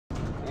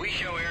We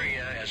show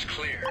area as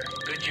clear.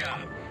 Good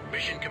job.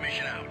 Mission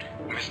commission out.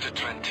 Mr.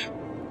 Trent,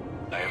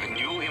 I have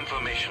new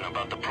information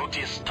about the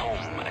Proteus Tome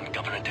and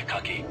Governor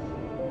Tekagi.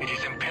 It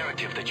is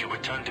imperative that you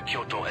return to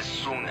Kyoto as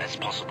soon as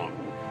possible.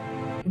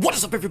 What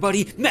is up,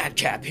 everybody?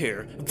 Madcap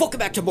here. Welcome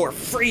back to more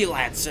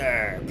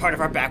Freelancer, part of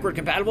our backward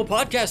compatible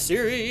podcast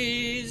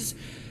series.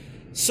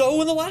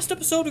 So, in the last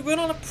episode, we went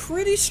on a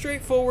pretty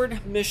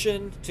straightforward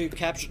mission to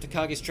capture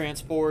Tekagi's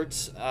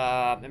transport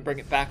and bring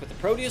it back with the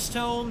Proteus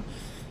Tome.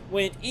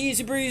 Went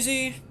easy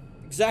breezy,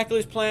 exactly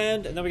as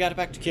planned, and then we got it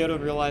back to Kyoto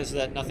and realized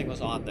that nothing was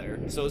on there.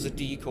 So it was a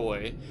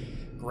decoy.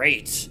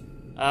 Great.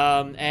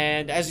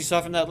 And as you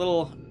saw from that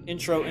little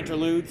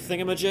interlude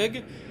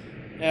thingamajig,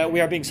 we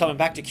are being summoned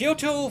back to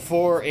Kyoto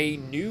for a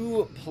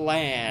new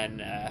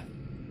plan.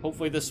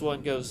 Hopefully this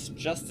one goes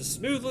just as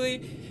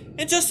smoothly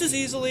and just as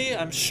easily.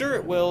 I'm sure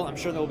it will. I'm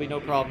sure there will be no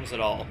problems at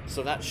all.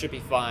 So that should be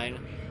fine.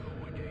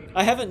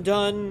 I haven't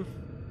done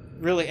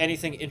really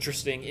anything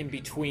interesting in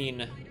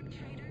between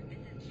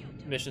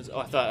missions.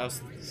 Oh, sorry, I was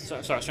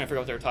trying to figure out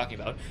what they were talking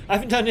about. I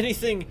haven't done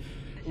anything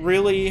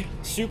really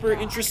super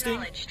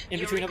interesting in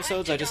between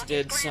episodes. I just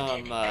did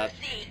some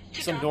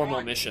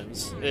normal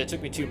missions. It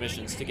took me 2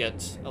 missions to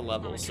get a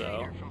level,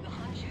 so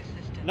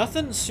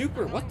nothing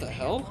super. What the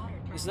hell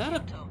is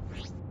that?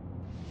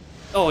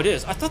 Oh, it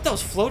is. I thought that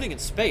was floating in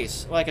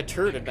space, like a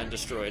turd had been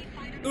destroyed.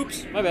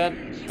 Oops, my bad.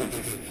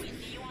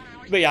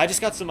 But yeah, I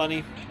just got some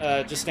money,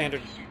 just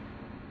standard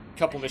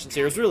couple missions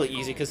here. It's really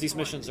easy because these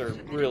missions are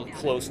real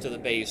close to the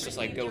base, just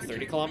like go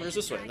 30 kilometers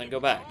this way and then go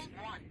back,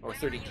 or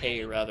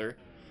 30k rather.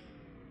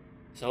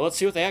 So let's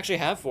see what they actually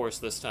have for us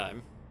this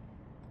time.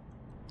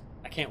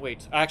 I can't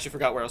wait. I actually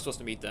forgot where I was supposed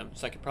to meet them,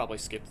 so I could probably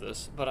skip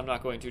this, but I'm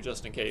not going to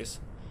just in case.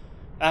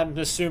 I'm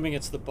assuming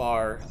it's the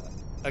bar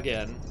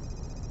again,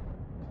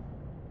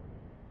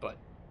 but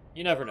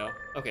you never know.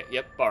 Okay,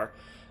 yep, bar.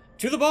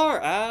 To the bar!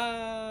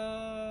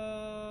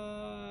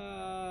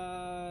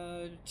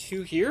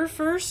 To here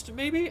first,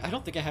 maybe? I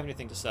don't think I have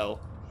anything to sell.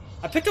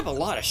 I picked up a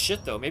lot of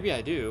shit, though. Maybe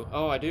I do.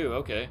 Oh, I do.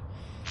 Okay.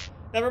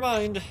 Never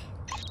mind.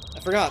 I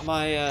forgot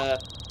my,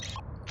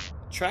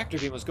 tractor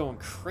beam was going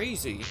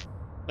crazy.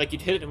 Like,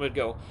 you'd hit it and it would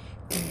go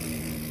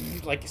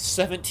like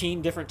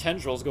 17 different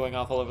tendrils going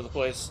off all over the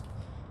place.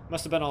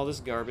 Must have been all this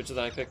garbage that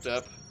I picked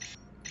up.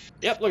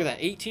 Yep, look at that.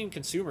 18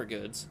 consumer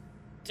goods.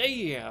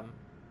 Damn.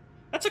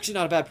 That's actually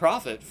not a bad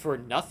profit for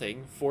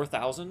nothing.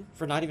 4,000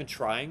 for not even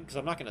trying, because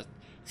I'm not going to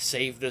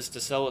save this to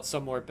sell it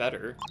somewhere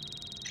better.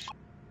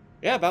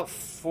 Yeah, about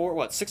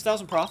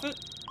 6,000 profit?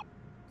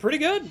 Pretty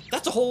good.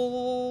 That's a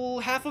whole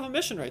half of a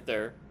mission right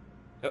there.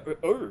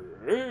 Look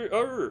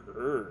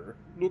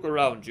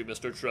around you,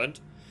 Mr. Trent.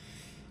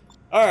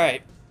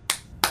 Alright.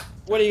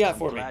 What do you got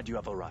for me? Glad you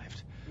have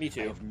arrived. Me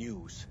too. I have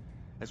news.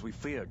 As we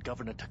feared,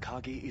 Governor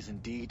Tekagi is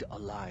indeed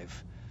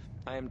alive.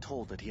 I am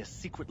told that he has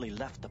secretly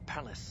left the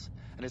palace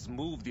and has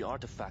moved the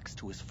artifacts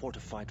to his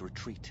fortified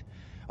retreat,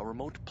 a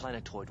remote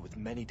planetoid with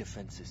many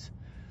defenses.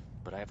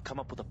 But I have come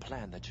up with a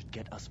plan that should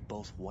get us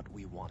both what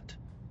we want.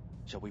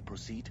 Shall we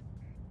proceed?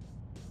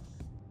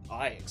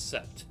 I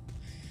accept.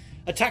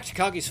 Attack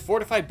Tekagi's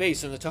fortified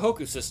base in the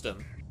Tohoku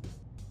system.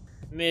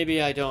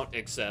 Maybe I don't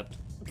accept.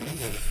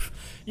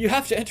 You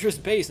have to enter his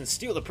base and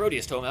steal the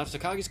Proteus Tome out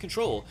of Tekagi's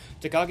control.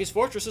 Tekagi's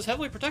fortress is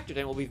heavily protected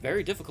and will be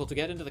very difficult to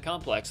get into the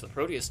complex. The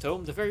Proteus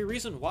Tome, the very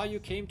reason why you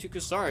came to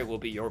Kusari, will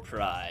be your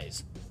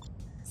prize.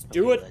 Let's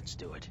do it. Let's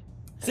do it.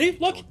 See,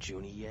 look!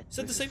 Junie yet?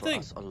 Said the This same is for thing.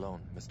 us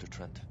alone, Mr.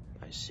 Trent.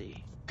 I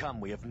see.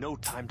 Come, we have no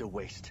time to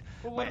waste.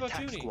 Well, what My about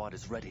attack Junie? squad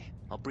is ready.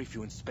 I'll brief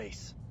you in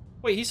space.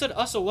 Wait, he said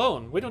us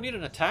alone. We don't need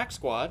an attack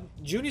squad.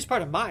 Junie's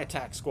part of my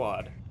attack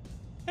squad.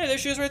 Hey, there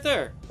she is right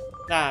there.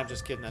 Nah, I'm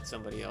just kidding. That's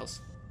somebody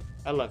else.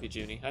 I love you,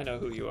 Junie. I know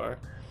who you are.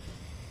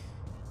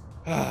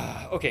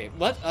 Okay,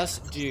 let us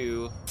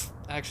do...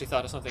 I actually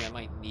thought of something I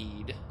might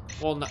need.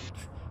 Well,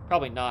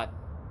 probably not,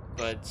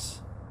 but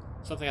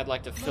something I'd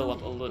like to fill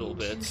up a little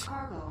bit.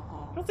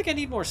 I don't think I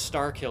need more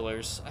star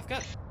killers. I've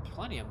got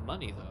plenty of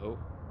money, though.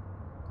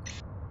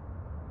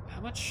 How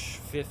much?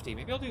 50.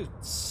 Maybe I'll do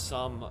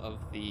some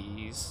of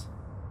these.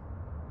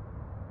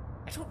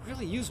 I don't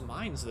really use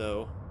mines,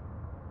 though.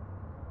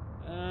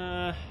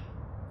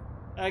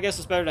 I guess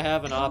it's better to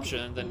have an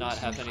option than not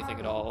have anything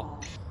at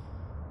all.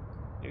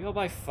 Maybe I'll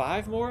buy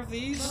 5 more of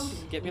these?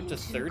 Get me up to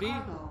 30?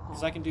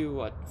 Because I can do,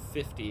 what,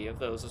 50 of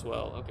those as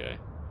well. Okay.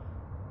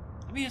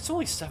 I mean, it's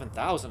only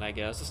 7,000, I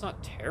guess. It's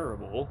not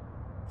terrible.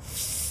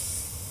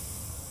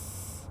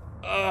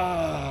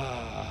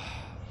 I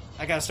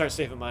gotta start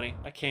saving money.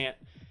 I can't.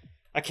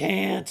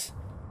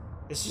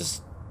 It's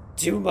just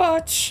too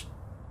much.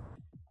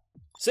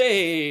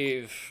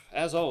 Save!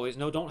 As always.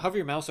 No, don't hover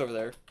your mouse over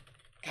there.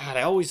 God,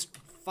 I always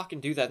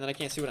fucking do that and then I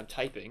can't see what I'm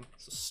typing.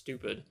 So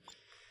stupid.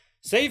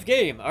 Save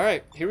game!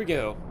 Alright, here we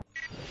go.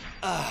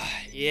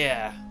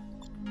 Yeah.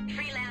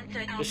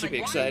 Freelancer This should be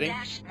exciting.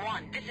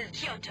 1-1. This is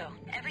Kyoto.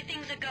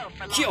 Everything's a go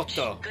for launch.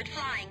 Kyoto! Good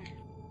flying.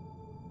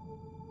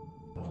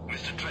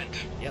 Mr.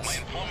 Trent, Yes. my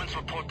informants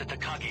report that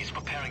Tekagi is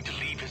preparing to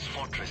leave his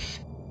fortress.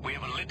 We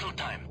have a little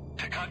time.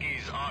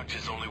 Tekagi's arch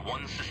is only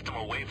one system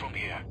away from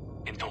here,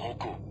 in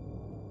Tohoku.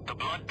 The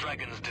Blood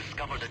Dragons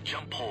discovered a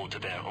jump hole to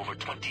there over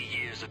 20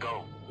 years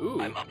ago.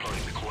 Ooh. I'm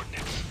uploading the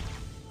coordinates.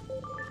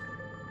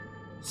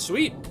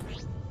 Sweet.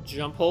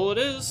 Jump hole it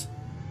is.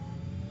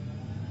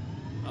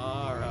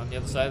 Around the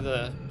other side of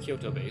the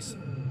Kyoto base.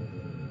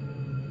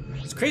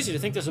 It's crazy to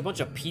think there's a bunch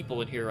of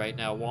people in here right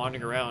now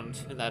wandering around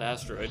in that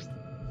asteroid.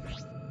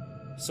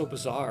 So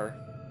bizarre.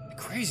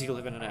 Crazy to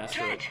live in an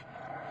asteroid. Trent!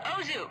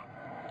 Ozu!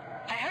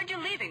 I heard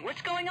you're leaving.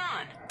 What's going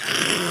on?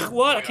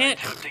 What? I can't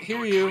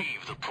hear you.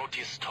 Retrieve the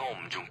Proteus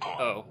tome, Jun'ko.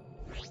 Oh.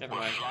 Never We're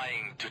mind.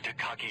 flying to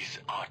Tekagi's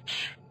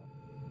arch.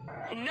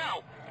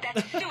 No!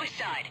 That's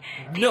suicide!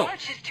 The No.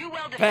 arch is too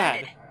well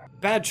Bad. defended.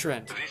 Bad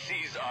Trent. This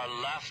is our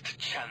last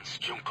chance,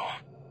 Jun'ko.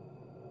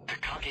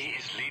 Tekagi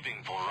is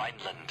leaving for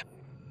Rhineland.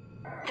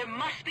 There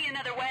must be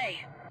another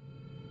way.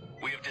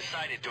 We have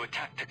decided to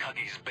attack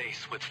Tekagi's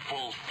base with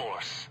full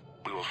force.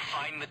 We will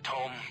find the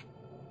tome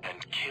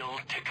and kill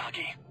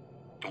Tekagi.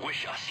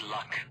 Wish us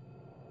luck.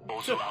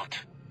 Ozu out.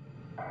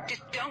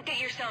 Just don't get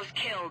yourselves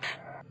killed.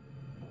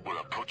 We're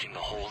approaching the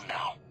hole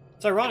now.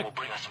 It's It ironic. will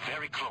bring us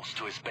very close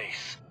to his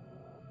base.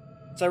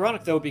 It's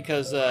ironic though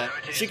because There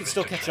it she is, can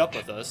still Mr. catch Trent. up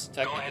with us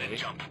Go ahead technically and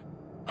jump.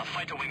 A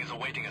fighter wing is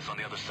awaiting us on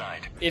the other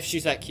side. if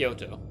she's at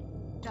Kyoto.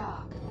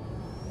 Doc.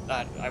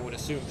 I would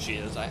assume she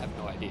is. I have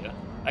no idea.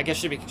 I guess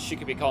she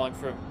could be calling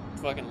for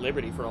fucking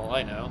Liberty for all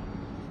I know.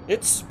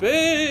 It's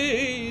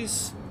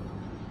space.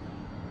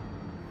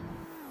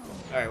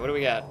 All right, what do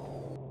we got?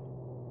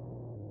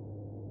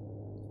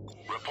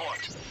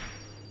 Report.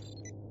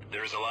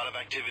 There is a lot of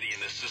activity in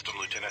this system,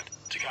 Lieutenant.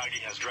 Tekagi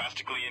has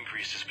drastically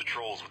increased his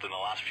patrols within the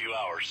last few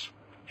hours.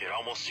 It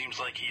almost seems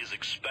like he is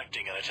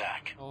expecting an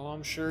attack. Oh,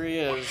 I'm sure he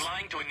We're is.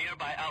 flying to a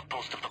nearby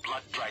outpost of the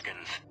Blood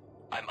Dragons.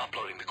 I'm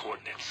uploading the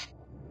coordinates.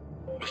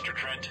 Mr.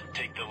 Trent,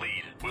 take the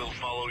lead. We'll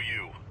follow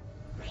you.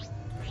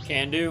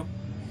 Can do.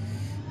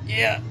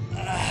 Yeah,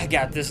 I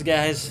got this,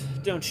 guys.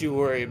 Don't you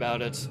worry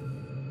about it.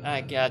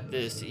 I got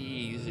this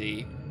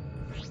easy.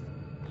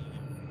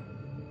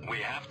 We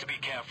have to be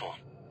careful.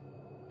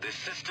 This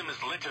system is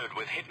littered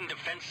with hidden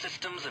defense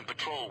systems and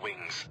patrol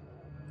wings.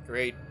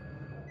 Great.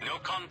 No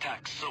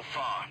contacts so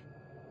far.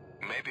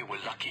 Maybe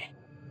we're lucky.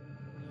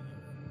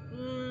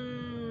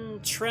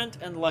 Trent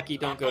and Lucky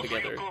don't go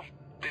together. Ryuko,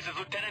 this is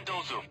Lieutenant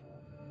Ozu.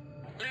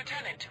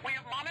 Lieutenant, we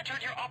have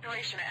monitored your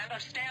operation and are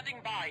standing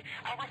by.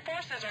 Our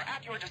forces are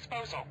at your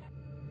disposal.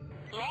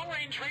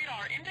 Long-range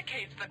radar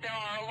indicates that there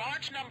are a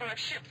large number of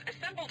ships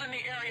assembled in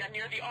the area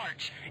near the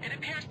arch. It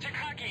appears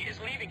Tekagi is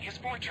leaving his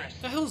fortress.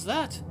 The hell's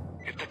that?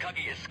 If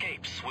Tekagi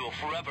escapes, we'll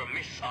forever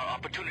miss our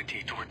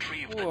opportunity to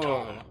retrieve the Whoa.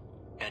 tome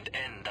and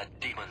end that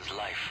demon's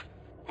life.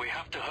 We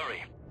have to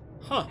hurry.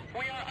 Huh.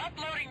 We are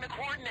uploading the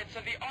coordinates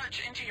of the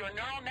arch into your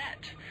neural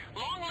net.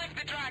 Long live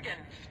the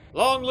dragons!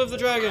 Long live the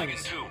Dragon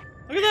dragons. 2.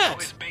 Look at that. Know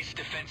his base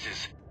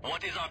defenses.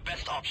 What is our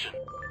best option?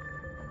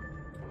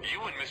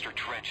 You and Mr.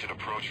 Trent should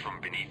approach from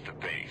beneath the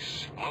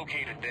base.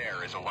 Located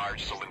there is a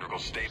large cylindrical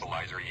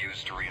stabilizer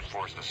used to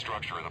reinforce the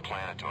structure of the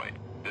planetoid.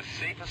 The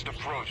safest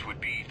approach would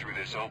be through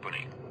this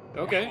opening.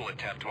 Okay. We will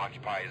attempt to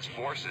occupy his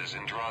forces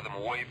and draw them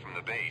away from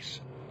the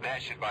base.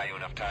 That should buy you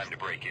enough time to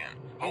break in.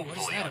 Oh, what is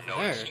Hopefully that over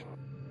there? unnoticed.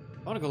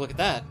 I want to go look at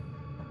that.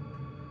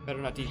 Better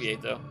not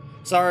deviate though.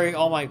 Sorry,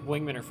 all my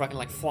wingmen are fucking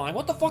like flying.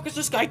 What the fuck is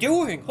this guy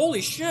doing?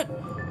 Holy shit!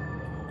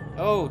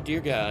 Oh dear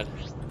God.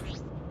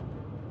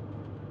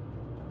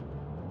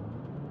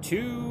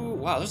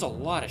 Wow, there's a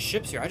lot of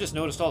ships here. I just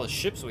noticed all the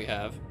ships we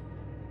have.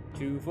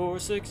 2, 4,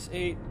 6,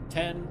 8,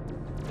 10,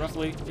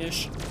 roughly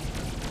ish.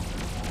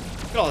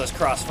 Look at all this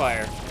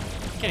crossfire.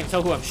 Can't even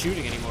tell who I'm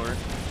shooting anymore.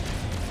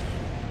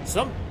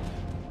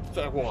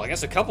 Well, I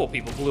guess a couple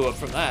people blew up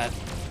from that.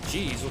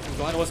 Jeez, I'm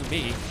glad it wasn't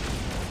me.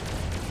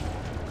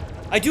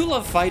 I do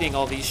love fighting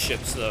all these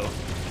ships, though.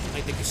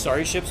 Like the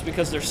Kusari ships,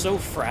 because they're so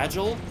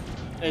fragile.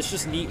 It's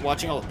just neat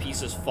watching all the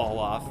pieces fall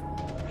off.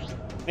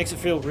 Makes it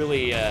feel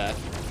really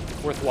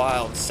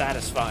worthwhile and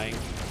satisfying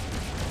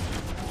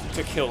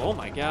to kill. Oh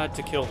my God,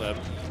 to kill them.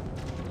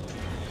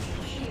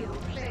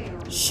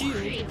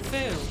 Shield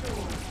failed.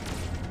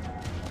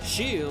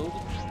 Shield.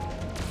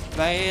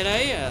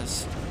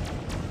 Badass.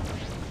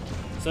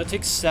 So it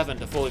takes 7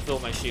 to fully fill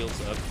my shields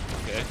up.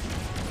 Okay.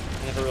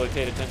 I never really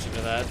paid attention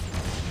to that.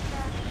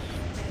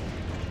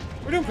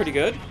 We're doing pretty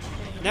good.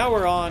 Now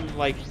we're on,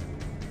 like,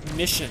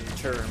 mission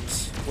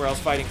terms, where I was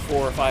fighting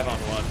 4 or 5 on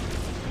 1.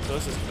 So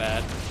this isn't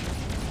bad.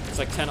 It's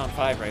like 10 on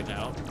 5 right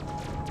now.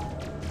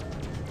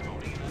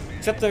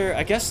 Except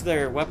I guess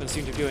their weapons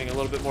seem to be doing a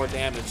little bit more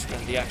damage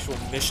than the actual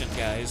mission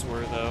guys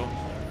were, though.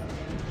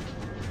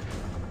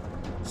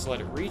 Just let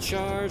it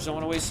recharge. Don't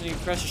want to waste any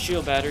precious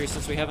shield batteries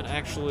since we haven't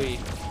actually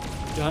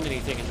done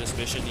anything in this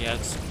mission yet.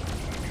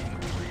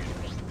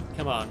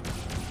 Come on.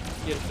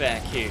 Get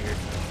back here.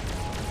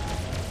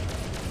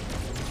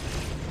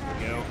 There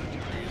we go.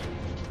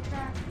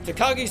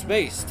 Tekagi's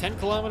base, 10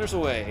 kilometers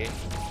away.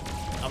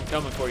 I'm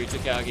coming for you,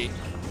 Tekagi.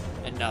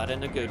 And not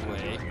in a good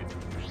way.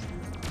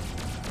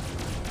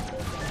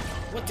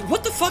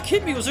 What the fuck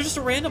hit me? Was there just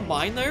a random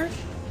mine there?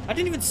 I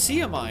didn't even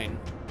see a mine.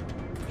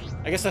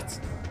 I guess that's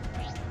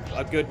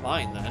a good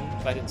mine then,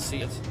 if I didn't see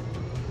it.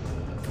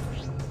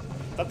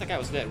 thought that guy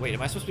was dead. Wait,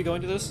 am I supposed to be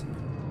going to this?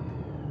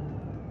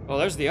 Well,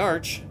 there's the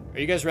arch. Are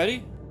you guys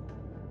ready?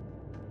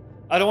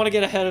 I don't want to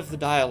get ahead of the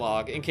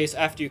dialogue in case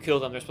after you kill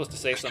them they're supposed to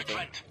say something.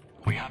 Trent,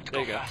 we have to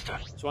There go you go. faster.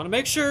 Just want to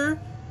make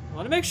sure.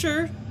 Want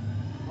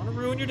to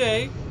ruin your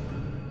day.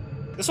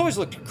 This always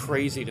looked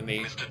crazy to me.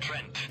 Mr.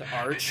 Trent, The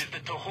arch. this is the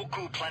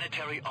Tohoku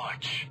Planetary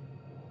Arch.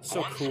 So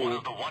Once cool. one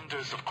of the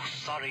wonders of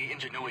Kusari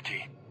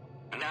ingenuity.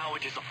 Now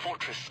it is a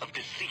fortress of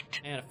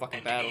deceit And a fucking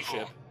and battleship.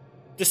 evil.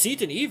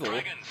 Deceit and evil?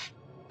 Dragons,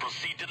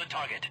 proceed to the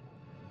target.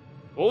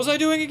 What was I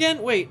doing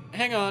again? Wait,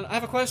 hang on. I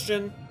have a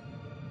question.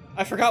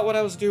 I forgot what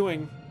I was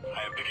doing.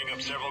 I am picking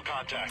up several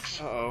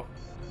contacts. Uh-oh.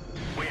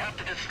 We have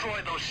to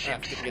destroy those I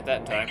have ships. to get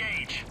that in time.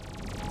 Engage.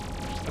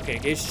 Okay,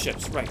 engage the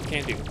ships. Right,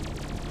 can do.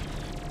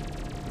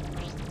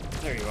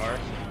 There you are.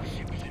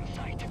 Ships in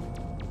sight.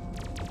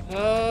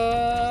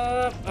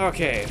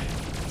 Okay.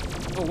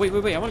 Oh, wait.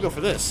 I want to go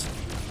for this.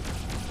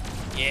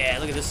 Yeah,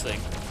 look at this thing.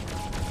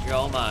 You're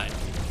all mine.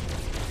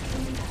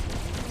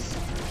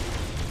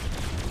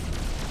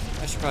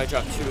 I should probably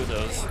drop 2 of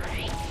those.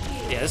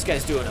 Yeah, this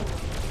guy's doing a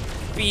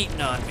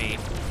beating on me.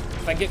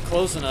 If I get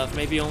close enough,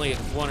 maybe only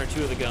 1 or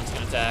 2 of the guns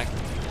can attack.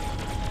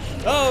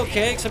 Oh,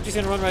 okay, except he's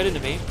gonna run right into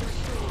me.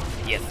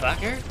 You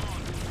fucker.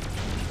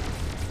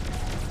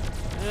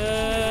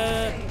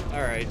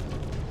 Alright.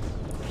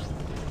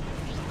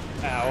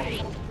 Ow.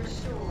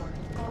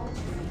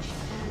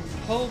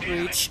 Hull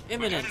breach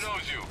imminent.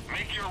 Lieutenant Ozu,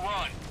 make your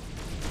run.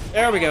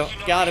 There we go.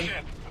 Got him.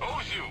 Ship.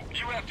 Ozu,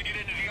 you have to get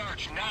into the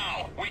arch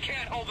now. We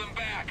can't hold them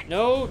back.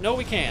 No,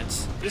 we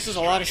can't. This is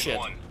a lot of shit.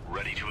 Dragon 1,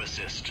 ready to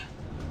assist.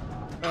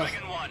 Ugh.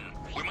 Dragon 1,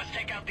 we must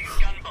take out these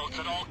gunboats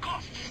at all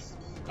costs.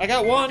 I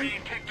got one.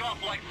 Being picked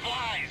off like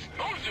flies.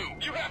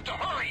 Ozu, you have to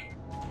hurry.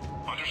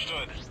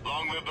 Understood.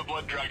 Long live the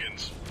blood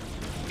dragons.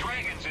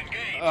 Dragons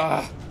engage.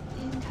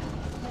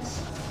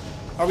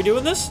 Are we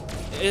doing this?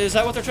 Is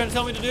that what they're trying to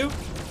tell me to do?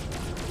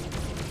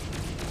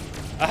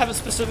 I haven't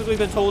specifically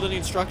been told any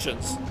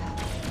instructions.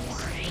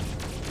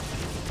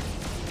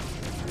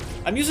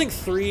 I'm using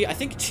 3. I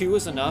think 2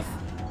 is enough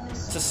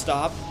to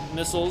stop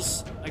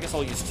missiles. I guess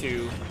I'll use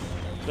 2.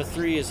 The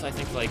 3 is, I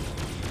think, like,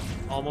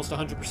 almost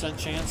 100%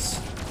 chance,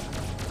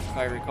 if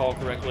I recall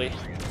correctly.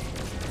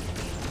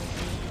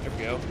 There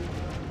we go.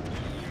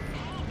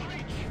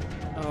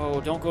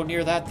 Oh, don't go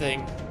near that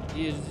thing.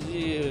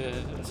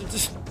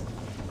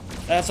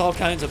 That's all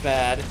kinds of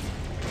bad.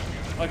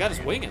 Oh, I got his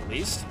wing at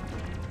least.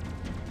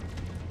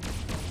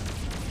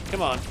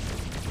 Come on.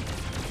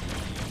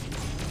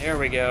 There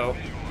we go.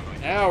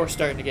 Now we're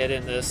starting to get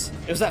in this.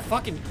 It was that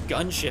fucking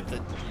gunship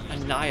that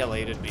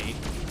annihilated me.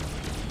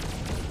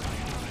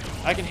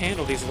 I can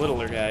handle these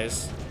littler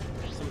guys.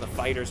 Some of the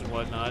fighters and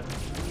whatnot.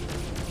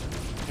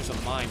 There's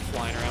a mine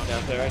flying around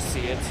out there. I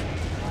see it.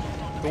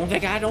 Don't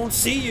think I don't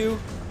see you.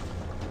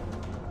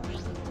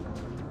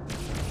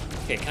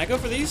 Okay, can I go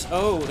for these?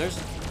 Oh, there's...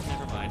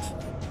 Never mind.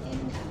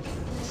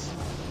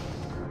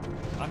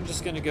 I'm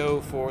just gonna go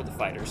for the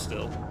fighters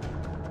still.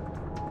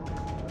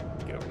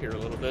 Get over here a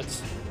little bit.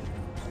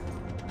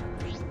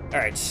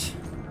 Alright.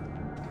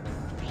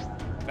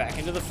 Back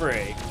into the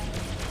fray.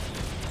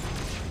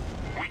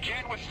 We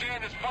can't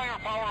withstand this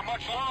firepower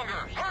much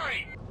longer.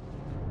 Hurry!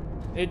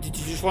 Did you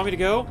just want me to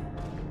go?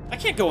 I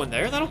can't go in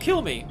there. That'll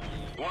kill me.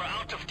 We're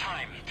out of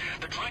time.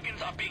 The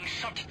dragons are being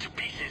shot to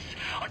pieces.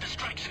 Our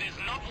distraction is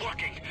not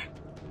working.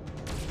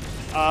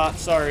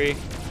 Sorry.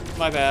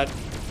 My bad.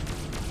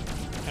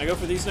 Can I go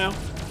for these now?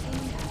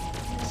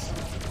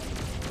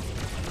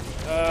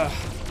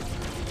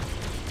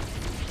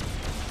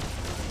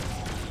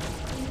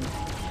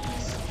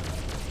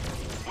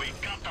 We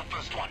got the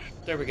first one.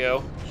 There we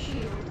go.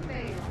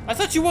 I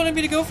thought you wanted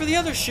me to go for the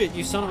other shit,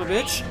 you son of a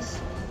bitch.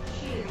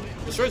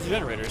 Destroys the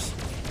generators.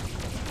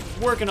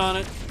 Working on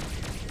it.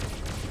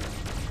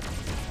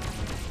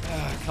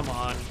 Come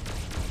on.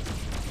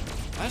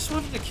 I just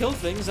wanted to kill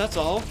things, that's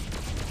all.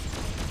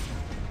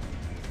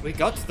 We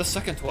got the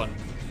second one.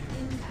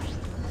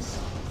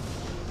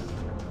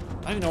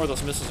 I don't even know where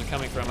those missiles are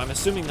coming from. I'm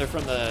assuming they're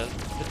from the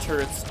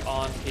turrets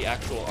on the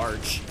actual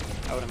arch,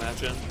 I would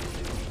imagine.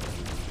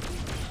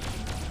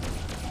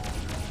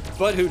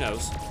 But who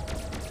knows?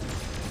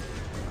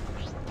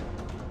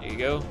 There you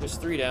go. There's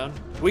 3 down.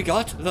 We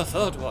got the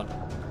third one.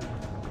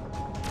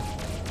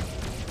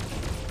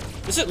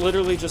 Is it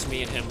literally just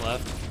me and him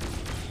left?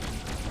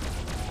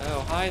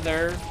 Oh, hi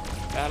there,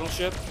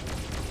 battleship.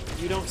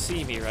 You don't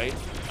see me, right?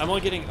 I'm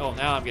only getting... Oh,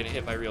 now I'm getting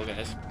hit by real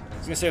guys. I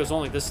was gonna say it was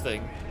only this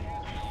thing.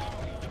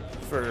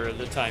 For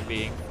the time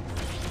being.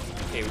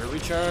 Okay, we're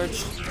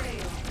recharged.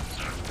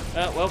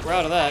 Well, we're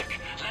out of that.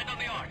 Land on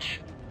the arch.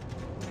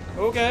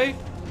 Okay.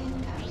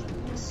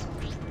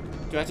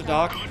 Do I have to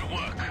dock? Good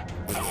work.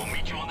 I will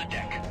meet you on the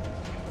deck.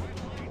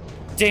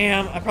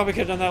 Damn, I probably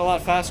could have done that a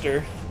lot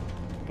faster.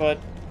 But...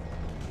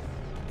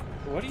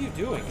 What are you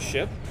doing,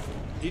 ship?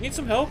 Do you need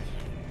some help?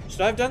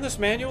 Should I have done this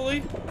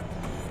manually?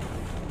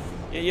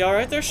 You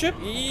alright there, ship?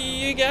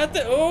 You got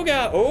the... Oh,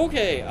 God.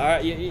 Okay.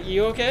 Alright,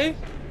 you okay?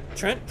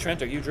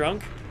 Trent, are you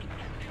drunk?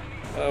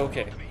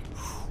 Okay.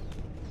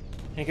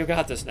 I think I've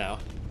got this now.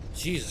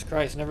 Jesus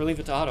Christ, never leave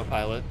it to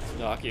autopilot to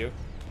dock you.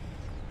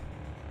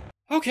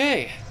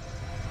 Okay.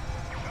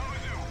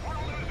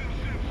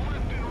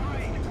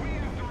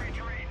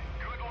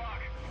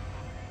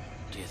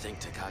 Do you think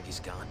Tekagi's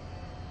gone?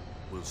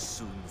 We'll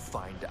soon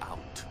find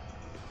out.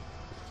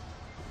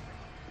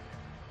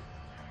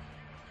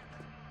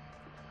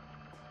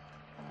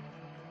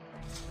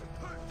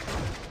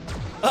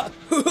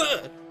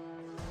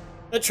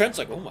 That Trent's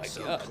like, oh my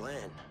So god.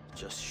 plan.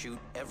 Just shoot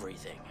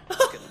everything.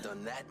 I could have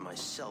done that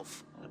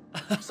myself.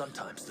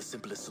 Sometimes the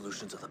simplest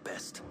solutions are the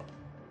best.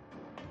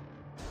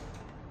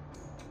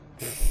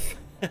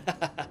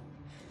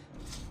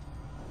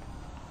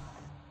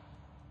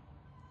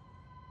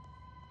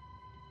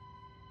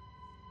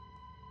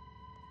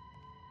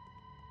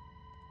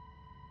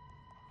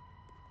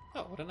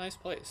 Oh, what a nice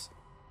place.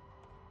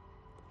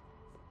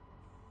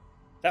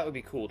 That would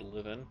be cool to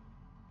live in.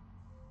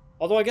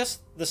 Although I guess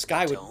the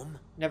sky would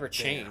never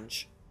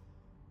change.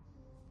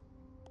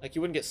 Like,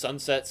 you wouldn't get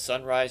sunset,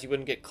 sunrise, you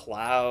wouldn't get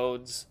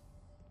clouds.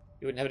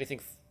 You wouldn't have anything...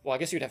 Well, I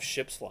guess you'd have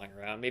ships flying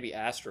around, maybe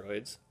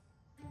asteroids.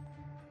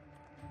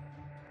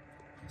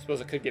 I suppose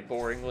it could get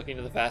boring looking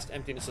into the vast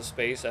emptiness of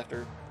space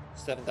after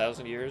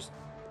 7,000 years.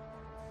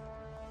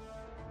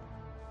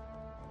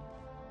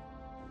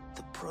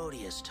 The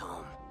Proteus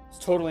tome.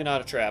 It's totally not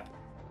a trap.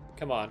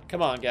 Come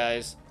on,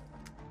 guys.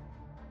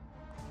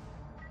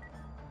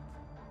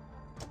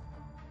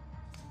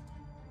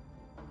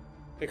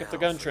 Pick up the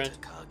gun, Trent.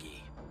 Tekagi.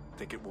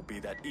 Think it will be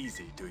that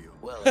easy, do you?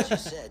 Well, as you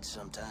said,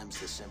 sometimes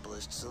the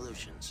simplest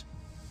solutions.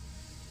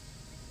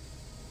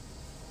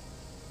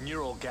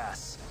 Neural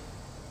gas.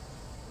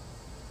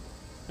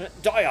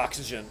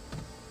 Dioxygen.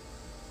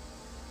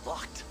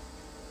 Locked.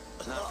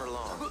 Not for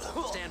long.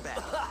 Stand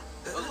back.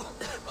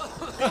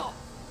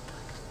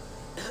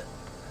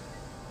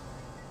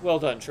 Well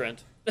done,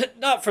 Trent.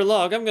 Not for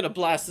long. I'm gonna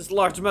blast this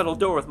large metal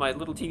door with my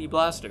little teeny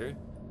blaster.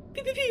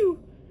 Pew pew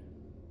pew.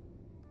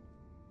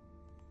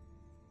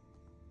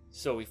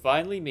 So we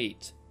finally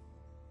meet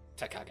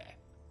Tekagi.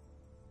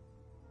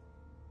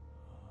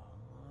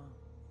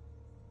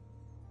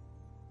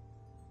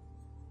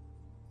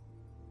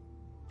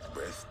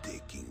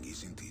 Breathtaking,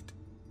 isn't it?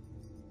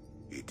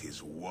 It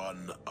is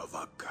one of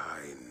a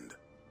kind.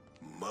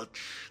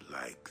 Much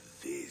like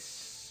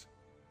this.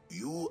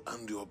 You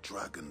and your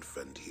dragon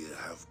friend here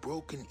have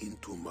broken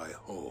into my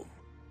home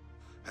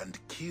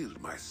and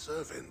killed my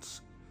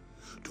servants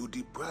to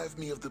deprive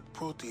me of the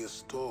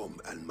Proteus tome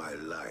and my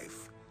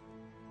life.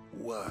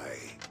 Why?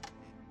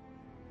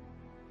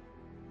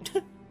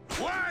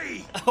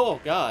 Why? Oh,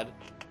 God.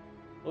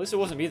 At least it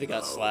wasn't me that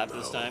got slapped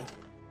this time.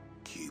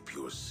 Keep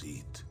your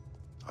seat.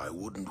 I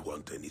wouldn't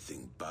want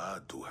anything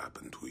bad to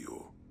happen to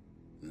you.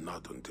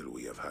 Not until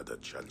we have had a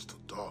chance to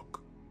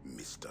talk,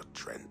 Mr.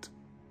 Trent.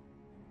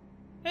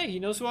 Hey, he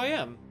knows who I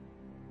am.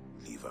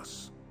 Leave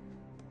us.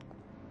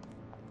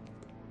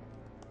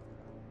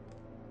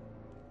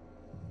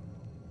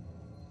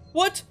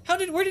 What?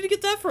 Where did he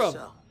get that from?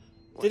 So,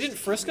 They didn't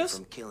frisk us?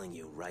 From killing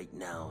you right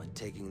now and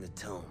taking the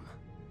tome.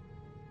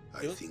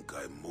 I think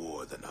I'm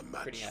more than a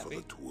match for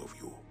the two of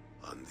you.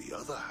 On the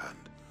other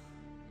hand,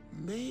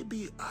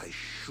 maybe I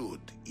should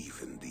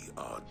even the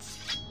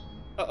odds.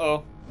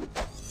 Uh-oh.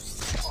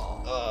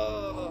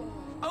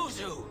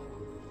 Ozu!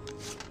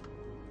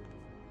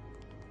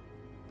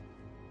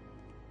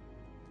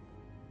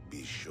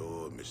 Be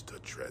sure,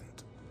 Mr.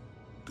 Trent.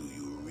 Do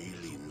you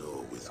really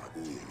know with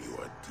whom you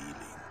are dealing?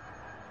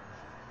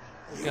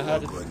 You are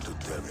going to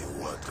tell me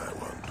what I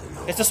want to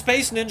know. It's a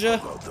space ninja.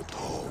 About the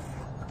tome,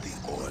 the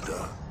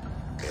order,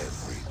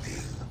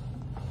 everything.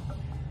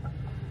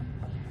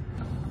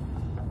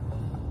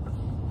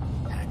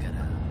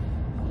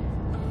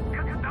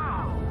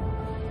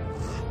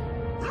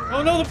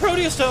 Oh no, the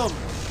Proteus tome!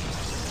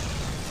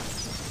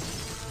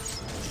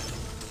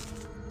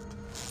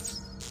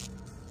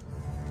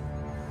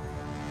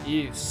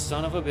 You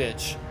son of a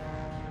bitch.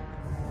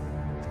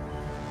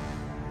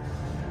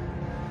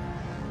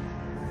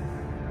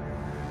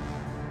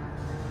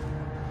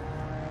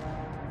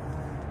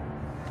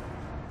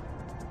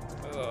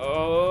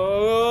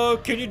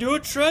 Can you do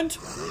it, Trent?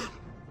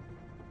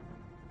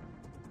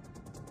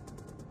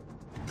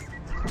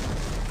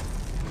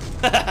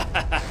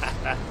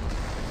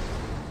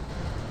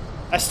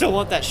 I still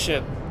want that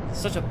ship. It's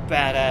such a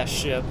badass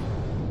ship.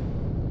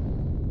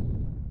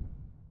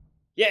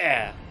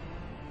 Yeah!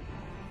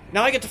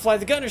 Now I get to fly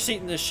the gunner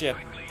seat in this ship.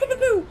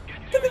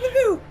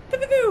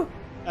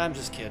 I'm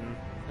just kidding.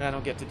 I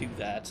don't get to do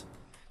that.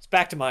 It's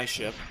back to my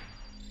ship.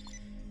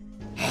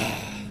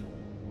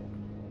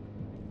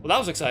 Well, that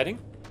was exciting.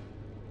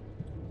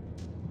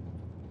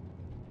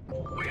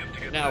 We have to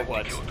get Now back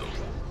what? to Kyoto.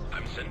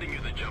 I'm sending you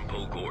the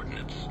Jun'ko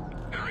coordinates.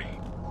 Hurry.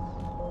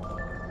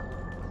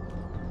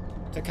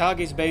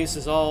 Takagi's base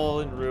is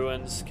all in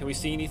ruins. Can we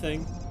see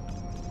anything?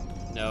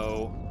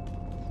 No.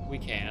 We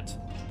can't.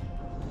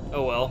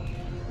 Oh well.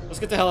 Let's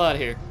get the hell out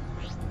of here.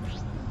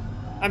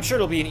 I'm sure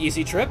it'll be an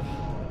easy trip.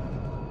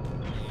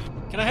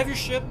 Can I have your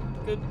ship,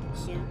 good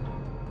sir?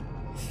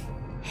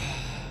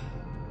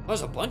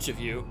 There's a bunch of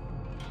you.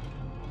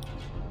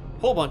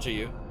 Whole bunch of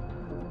you.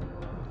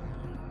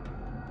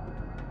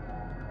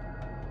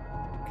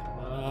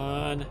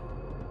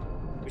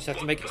 just have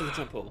to make it to the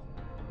jump hole.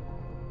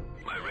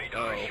 My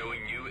radar showing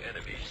you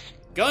enemies.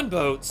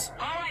 Gunboats!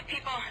 Alright,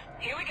 people,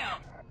 here we go.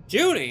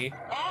 Junie!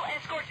 All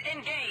escorts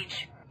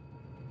engage.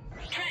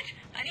 Trent,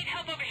 I need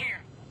help over here.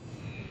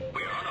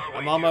 We are on our way.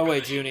 I'm on my to your way,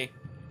 position. Junie.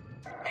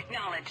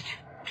 Acknowledged.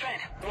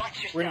 Trent,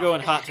 watch yourself. We're gonna go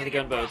in This hot is to the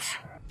gonna get gunboats.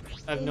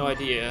 rough. I have no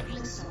idea.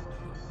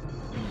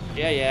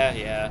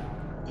 Yeah.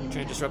 Trying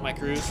to disrupt my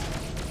cruise.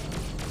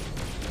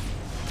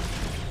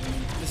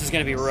 This is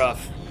gonna be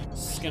rough.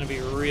 This is gonna be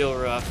real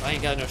rough. I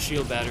ain't got no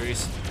shield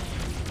batteries.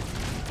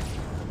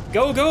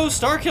 Go,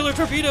 Starkiller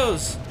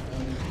torpedoes!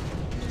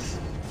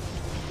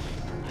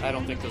 I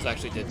don't think those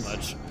actually did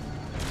much.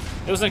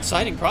 It was an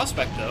exciting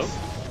prospect, though.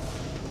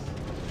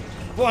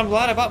 Well, I'm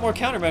glad I bought more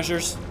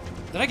countermeasures.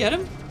 Did I get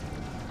him?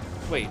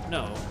 Wait,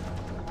 no.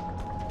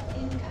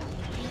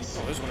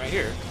 Oh, there's one right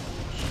here.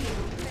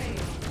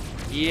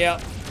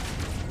 Yep.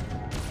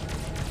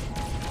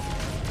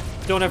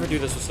 Don't ever do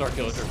this with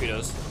Starkiller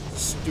torpedoes.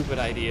 Stupid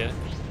idea.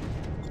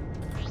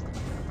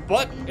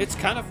 But it's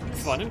kind of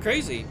fun and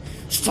crazy.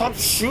 Stop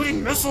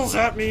shooting missiles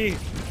at me!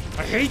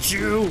 I hate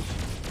you!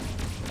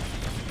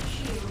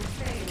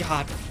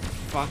 God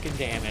fucking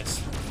damn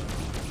it.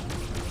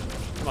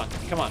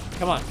 Come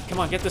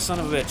on, get this son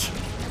of a bitch.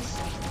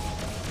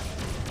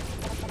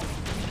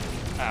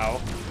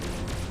 Ow.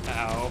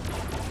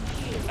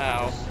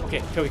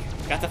 Okay,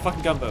 got that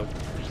fucking gunboat.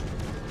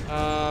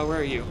 Where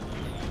are you?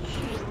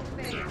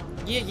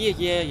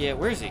 Yeah.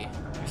 Where is he?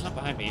 He's not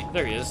behind me.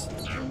 There he is.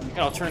 Got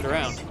all turned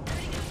around.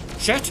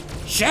 Shit!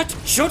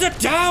 Shoot it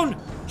down!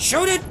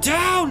 Shoot it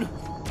down!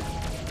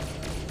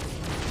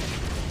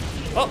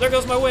 Oh, there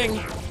goes my wing.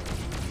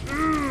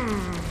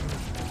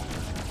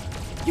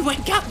 You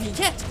ain't got me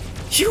yet!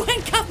 You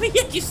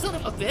son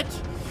of a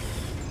bitch!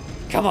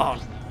 Come on!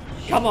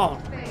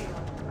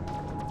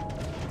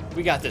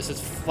 We got this.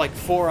 It's like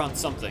 4 on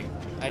something.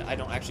 I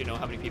don't actually know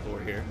how many people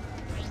were here.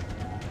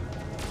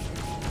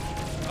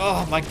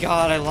 Oh my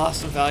god, I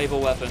lost some valuable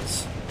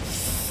weapons.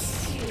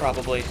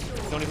 Probably.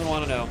 Don't even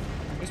want to know.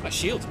 At least my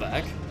shield's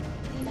back.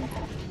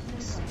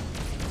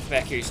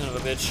 Back here, you son of a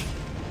bitch.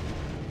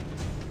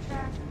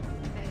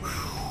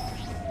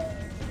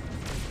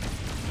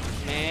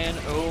 Man,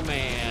 oh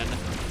man.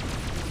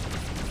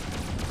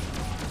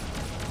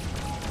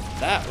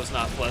 That was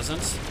not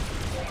pleasant.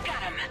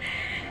 Got him.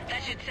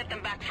 That should set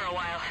them back for a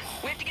while.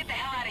 We have to get the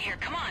hell out of here.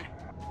 Come on.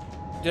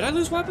 Did I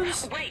lose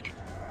weapons? Wait.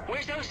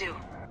 Where's Ozu?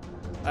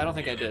 I don't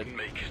think I did. Didn't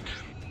make it.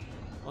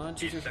 1,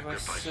 2, 3, 4,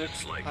 5, 6.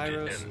 Sacrificed life to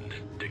Pyros. end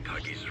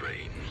Tekagi's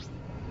reign.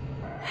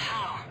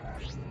 How?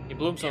 He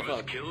blew He himself was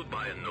up. killed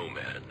by a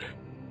nomad.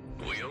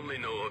 We only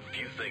know a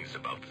few things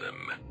about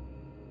them.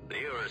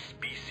 They are a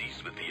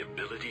species with the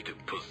ability to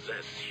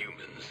possess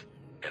humans,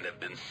 and have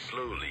been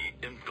slowly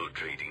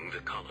infiltrating the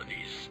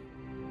colonies.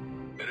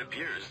 It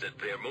appears that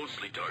they are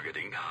mostly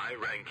targeting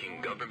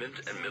high-ranking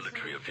government and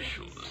military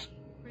officials.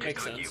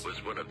 Makes Tekagi sense.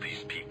 was one of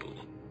these people.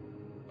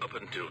 Up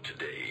until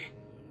today,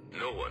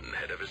 no one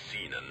had ever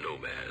seen a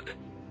nomad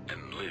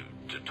and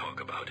lived to talk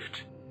about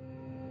it.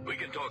 We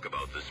can talk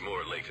about this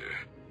more later.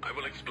 I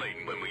will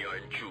explain when we are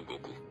in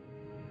Chugoku.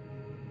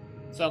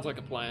 Sounds like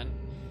a plan.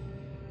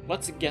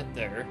 Let's get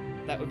there.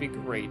 That would be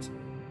great.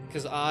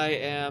 Because I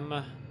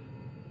am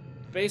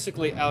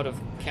basically out of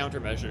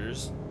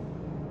countermeasures.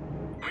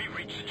 We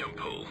reach the jump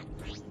hole.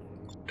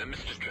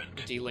 Mr.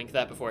 Trent, De-link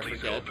that before I please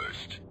forget. go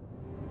first.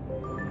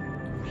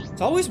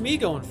 It's always me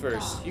going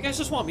first. You guys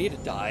just want me to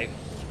die.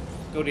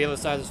 Go to the other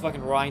side of this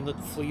fucking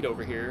Rhineland fleet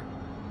over here.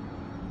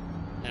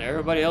 And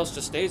everybody else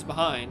just stays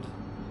behind.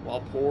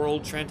 While poor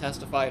old Trent has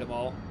to fight them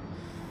all.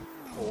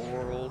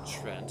 Poor old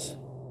Trent.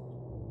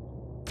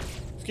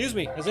 Excuse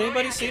me, has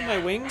anybody seen my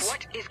wings?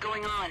 What is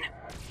going on?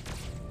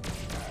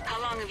 How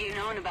long have you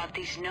known about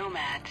these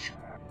nomads?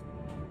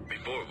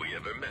 Before we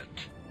ever met,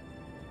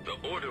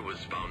 the Order was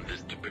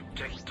founded to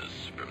protect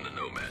us from the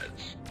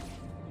nomads.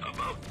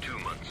 About 2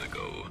 months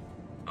ago,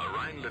 a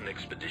Rhineland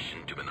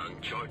expedition to an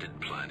uncharted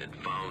planet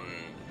found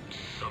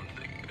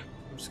something.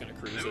 I'm just gonna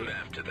cruise Soon it.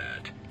 after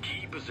that,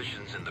 key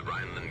positions in the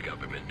Rhineland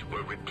government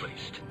were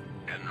replaced,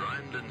 and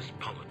Rhineland's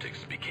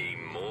politics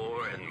became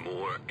more and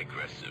more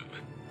aggressive.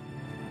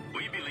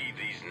 We believe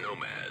these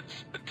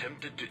nomads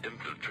attempted to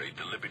infiltrate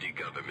the Liberty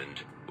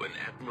government when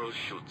Admiral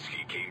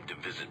Schultzky came to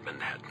visit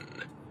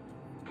Manhattan.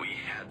 We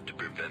had to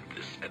prevent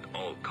this at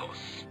all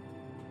costs,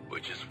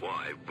 which is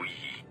why we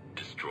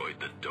destroyed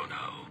the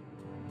Donau.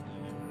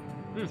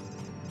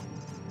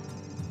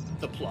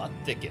 The plot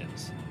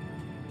thickens.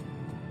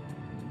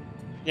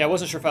 Yeah, I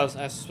wasn't sure if I was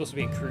supposed to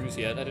be in cruise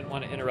yet. I didn't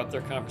want to interrupt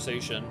their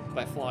conversation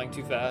by flying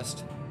too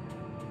fast.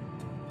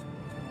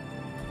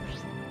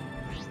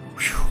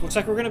 Whew, looks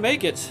like we're gonna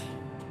make it.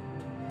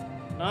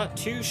 Not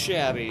too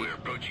shabby. We're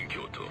approaching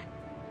Kyoto.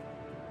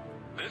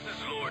 This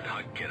is Lord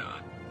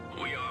Hakera.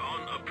 We are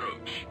on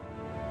approach.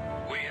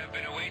 We have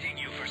been awaiting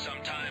you for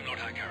some time, Lord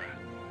Hakara.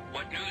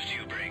 What news do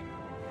you bring?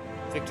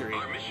 Victory.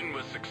 Our mission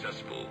was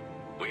successful.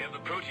 We have the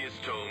Proteus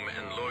Tome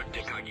and Lord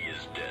Tekagi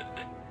is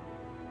dead.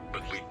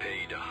 But we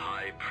paid a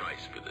high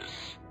price for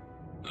this.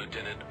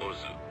 Lieutenant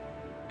Ozu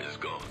is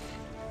gone.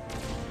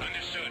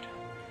 Understood.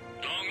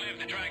 Long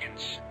the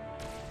dragons.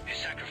 His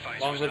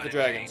sacrifice Long was live not the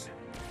in dragons. vain.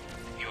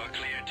 You are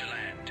cleared to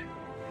land.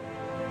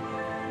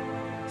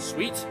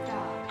 Sweet.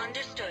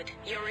 Understood.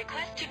 Your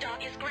request to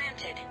dock is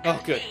granted.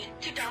 Oh, good. Proceed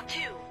to dock 2.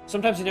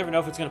 Sometimes you never know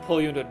if it's going to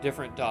pull you into a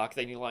different dock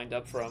than you lined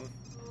up from.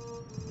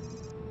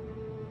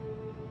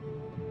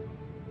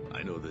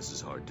 I know this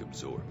is hard to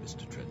absorb,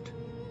 Mr. Trent,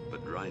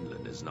 but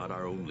Rhineland is not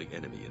our only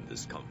enemy in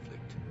this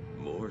conflict.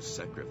 More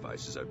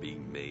sacrifices are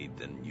being made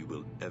than you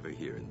will ever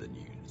hear in the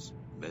news.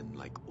 Men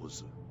like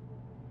Ozu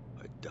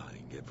are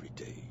dying every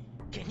day.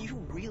 Can you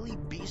really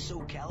be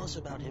so callous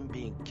about him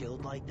being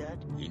killed like that?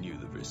 He knew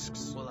the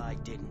risks. Well, I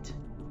didn't.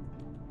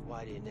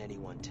 Why didn't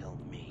anyone tell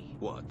me?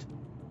 What?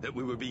 That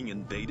we were being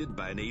invaded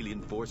by an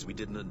alien force we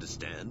didn't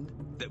understand?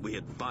 That we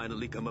had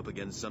finally come up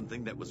against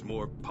something that was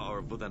more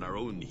powerful than our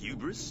own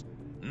hubris?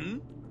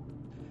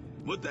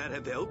 Would that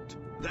have helped?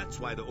 That's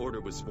why the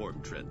Order was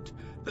formed, Trent.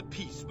 The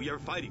peace we are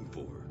fighting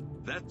for.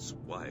 That's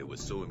why it was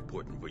so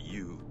important for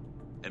you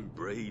and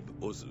brave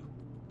Ozu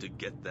to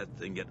get that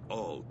thing at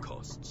all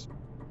costs.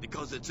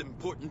 Because it's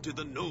important to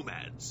the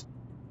nomads.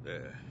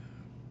 There.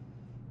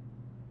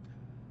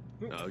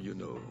 Now you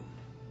know.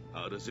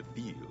 How does it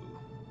feel,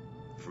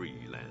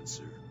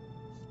 Freelancer?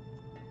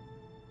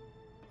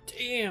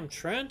 Damn,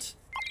 Trent.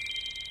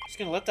 Just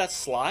gonna let that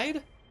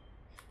slide?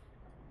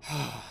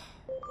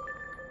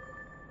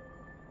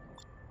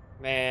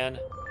 Man.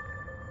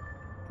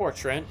 Poor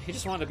Trent. He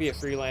just wanted to be a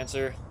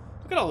freelancer.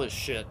 Look at all this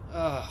shit.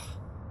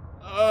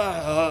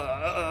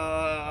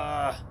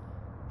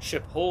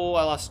 Ship hull.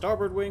 I lost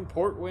starboard wing,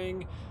 port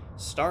wing,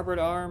 starboard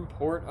arm,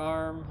 port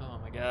arm. Oh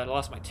my god, I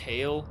lost my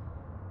tail.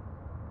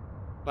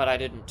 But I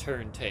didn't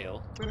turn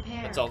tail.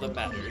 That's all that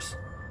matters.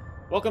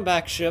 Welcome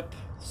back, ship.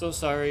 So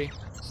sorry.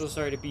 So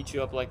sorry to beat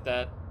you up like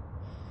that.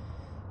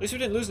 At least we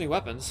didn't lose any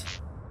weapons.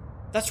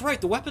 That's right,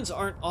 the weapons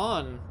aren't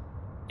on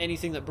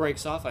anything that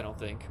breaks off, I don't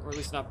think. Or at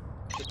least not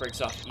that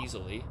breaks off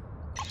easily.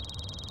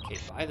 Okay,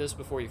 buy this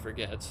before you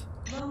forget.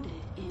 Loaded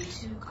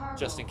into cargo.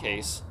 Just in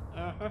case.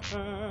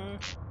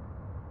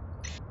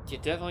 You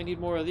definitely need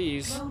more of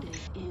these. Loaded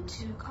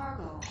into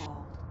cargo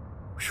hold.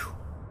 Whew.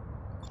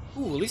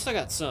 Ooh, at least I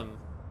got some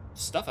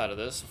stuff out of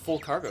this. Full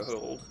cargo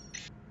hold.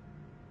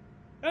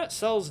 Yeah, it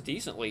sells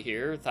decently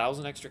here.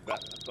 1,000 extra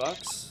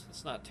bucks.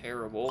 It's not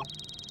terrible.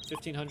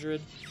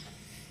 1,500.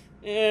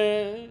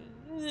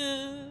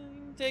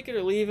 Take it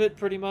or leave it,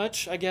 pretty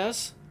much, I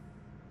guess.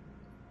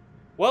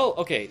 Well,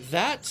 okay,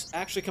 that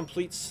actually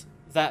completes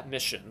that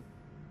mission.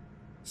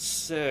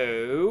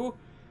 So,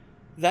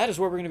 that is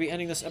where we're going to be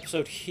ending this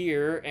episode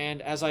here,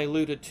 and as I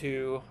alluded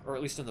to, or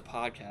at least in the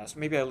podcast,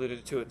 maybe I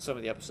alluded to it in some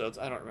of the episodes,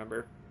 I don't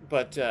remember,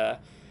 but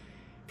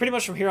pretty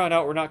much from here on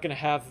out, we're not going to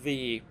have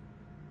the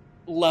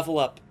level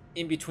up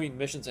in between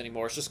missions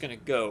anymore. It's just going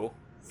to go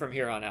from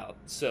here on out.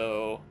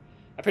 So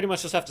I pretty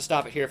much just have to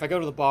stop it here. If I go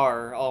to the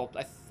bar,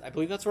 I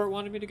believe that's where it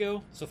wanted me to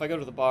go. So if I go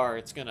to the bar,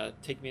 it's going to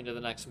take me into the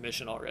next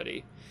mission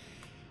already.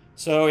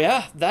 So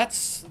yeah,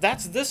 that's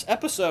this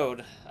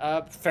episode.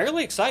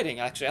 Fairly exciting,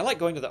 actually. I like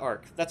going to the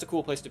Ark. That's a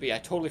cool place to be. I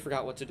totally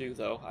forgot what to do,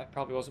 though. I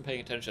probably wasn't paying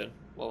attention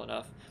well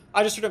enough.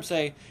 I just heard him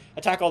say,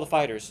 attack all the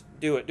fighters.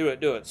 Do it, do it,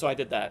 do it. So I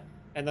did that.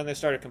 And then they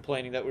started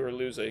complaining that we were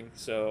losing,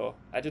 so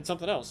I did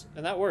something else,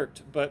 and that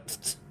worked.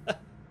 But I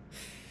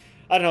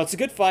don't know, it's a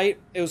good fight.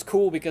 It was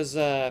cool because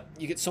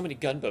you get so many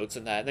gunboats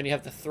in that, and then you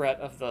have the threat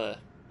of the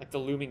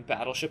looming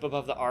battleship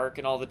above the Ark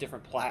and all the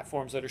different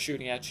platforms that are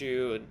shooting at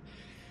you, and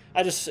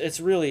it's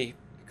really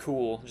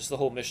cool, just the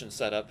whole mission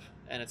setup,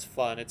 and it's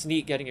fun. It's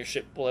neat getting your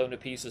ship blown to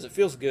pieces. It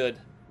feels good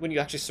when you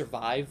actually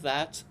survive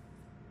that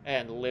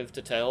and live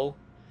to tell,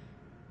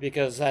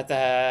 because at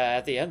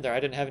the end there,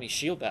 I didn't have any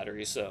shield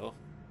batteries, so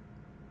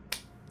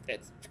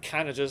it's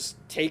kind of just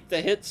take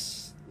the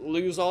hits,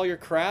 lose all your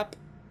crap,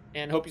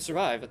 and hope you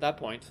survive at that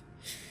point.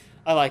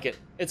 I like it.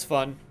 It's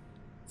fun.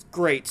 It's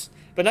great.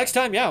 But next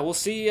time, yeah, we'll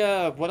see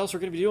what else we're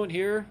going to be doing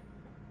here.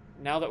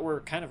 Now that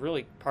we're kind of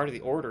really part of the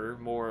Order,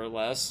 more or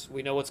less.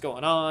 We know what's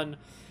going on.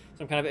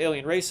 Some kind of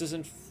alien races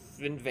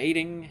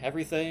invading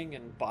everything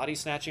and body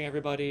snatching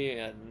everybody,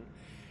 and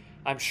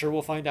I'm sure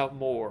we'll find out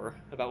more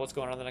about what's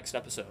going on in the next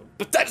episode.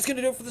 But that is going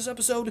to do it for this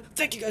episode.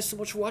 Thank you guys so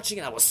much for watching,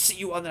 and I will see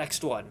you on the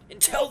next one.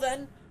 Until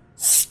then,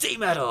 stay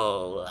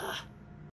metal!